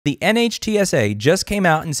The NHTSA just came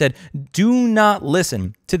out and said, do not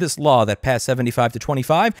listen to this law that passed 75 to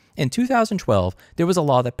 25. In 2012, there was a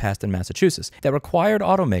law that passed in Massachusetts that required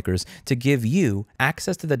automakers to give you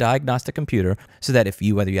access to the diagnostic computer so that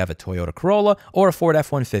whether you have a Toyota Corolla or a Ford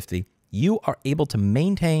F-150, you are able to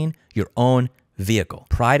maintain your own vehicle.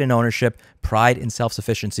 Pride in ownership, pride in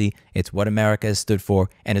self-sufficiency. It's what America has stood for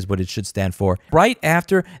and is what it should stand for. Right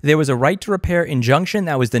after there was a right to repair injunction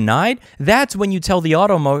that was denied, that's when you tell the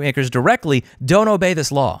automakers directly, don't obey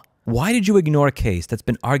this law. Why did you ignore a case that's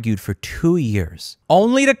been argued for 2 years,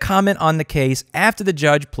 only to comment on the case after the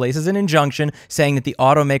judge places an injunction saying that the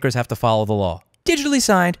automakers have to follow the law? Digitally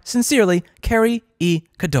signed, sincerely, Kerry E.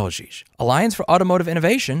 Kadoljic. Alliance for Automotive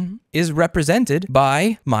Innovation is represented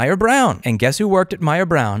by Meyer Brown. And guess who worked at Meyer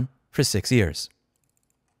Brown for 6 years?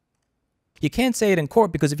 You can't say it in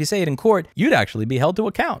court because if you say it in court, you'd actually be held to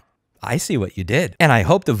account. I see what you did, and I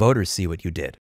hope the voters see what you did.